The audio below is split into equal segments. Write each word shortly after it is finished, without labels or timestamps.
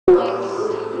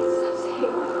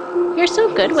You're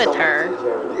so good with her.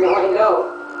 No, I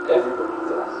know. Everybody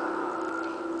does.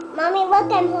 Mommy,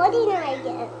 look, I'm holding her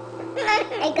again.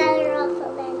 I got her off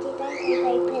of Auntie Dusty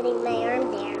by putting my arm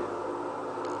there.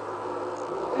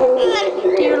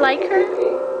 Do you like her?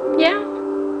 Yeah?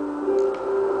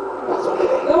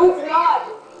 No, it's not.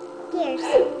 Here's.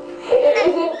 It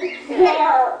isn't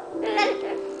fair.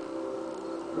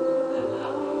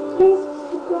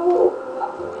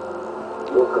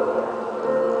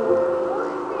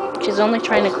 She's only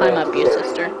trying to climb up you,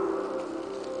 sister.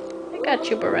 I got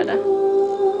you, Baretta.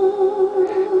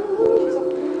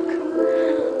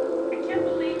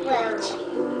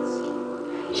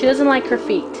 She doesn't like her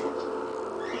feet.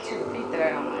 It's her feet that I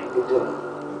don't like.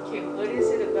 Okay, what is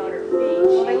it about her feet?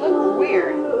 Well, they look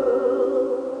weird.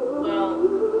 Well,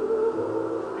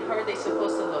 how are they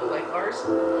supposed to look? Like ours?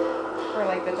 Or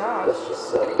like the dog's?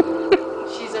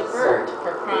 She's a bird,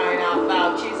 for crying out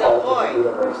loud. She's a boy.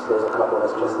 There's a couple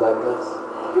that's just like this.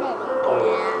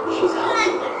 She's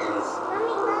healthy.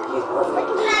 He's perfect.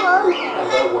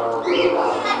 And they're worried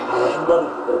about how much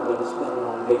money they're going to spend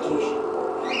on vacation.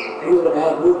 He was in a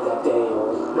bad mood that day and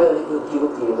was really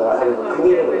guilty about having to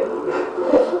clean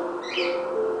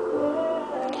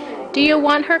it. Do you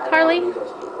want her, Carly?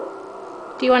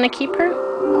 Do you want to keep her? I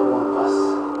want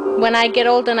us. When I get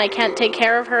old and I can't take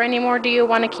care of her anymore, do you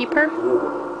want to keep her?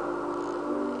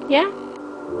 Yeah?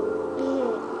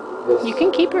 You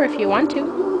can keep her if you want to.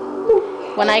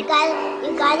 When You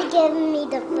gotta give me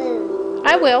the food.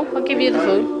 I will. I'll give you the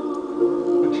food.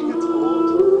 When she gets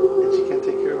old and she can't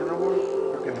take care of her no more,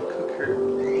 we're gonna cook her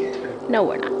and eat her. No,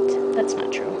 we're not. That's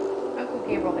not true. Uncle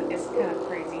Gabriel is kind of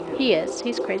crazy. He is.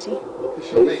 He's crazy.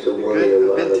 She'll make a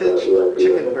good vintage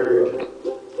chicken bird.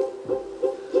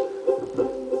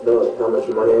 Know how much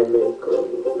money I make or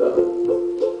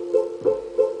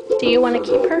Do you want to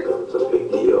keep her? It's a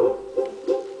big deal.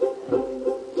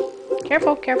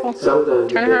 Careful, careful.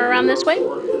 Sometimes Turn her around this way.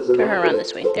 Turn Turn her around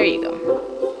this way. There you go.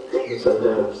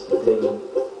 Sometimes the thing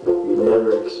you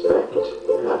never expect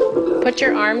happens. Put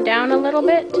your arm down a little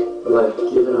bit. Like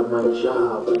giving up my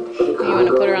job in Chicago. You want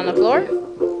to put her on the floor?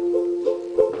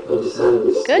 I decided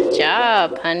to Good stay.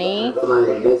 job, honey. Apply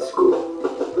to med school.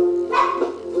 I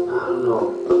don't know.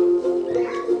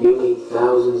 You meet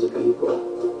thousands of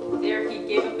people. There, he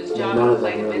gave up his And job none and of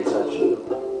them played really med school. touch you.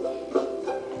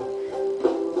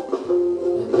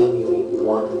 And then you meet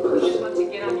one Just person. want to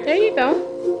get on your There you go.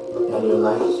 And your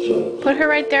life has changed. Put her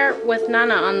right there with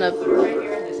Nana on the Put her right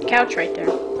here in this couch right there.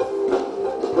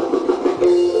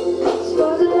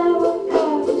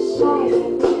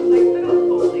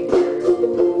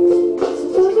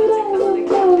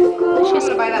 She's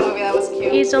Buy that movie, that was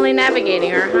cute. easily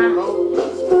navigating her, huh?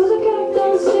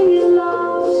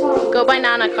 Go by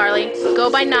Nana, Carly. Go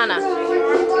by Nana.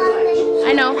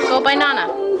 I know. Go by Nana.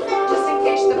 Just in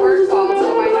case the bird falls.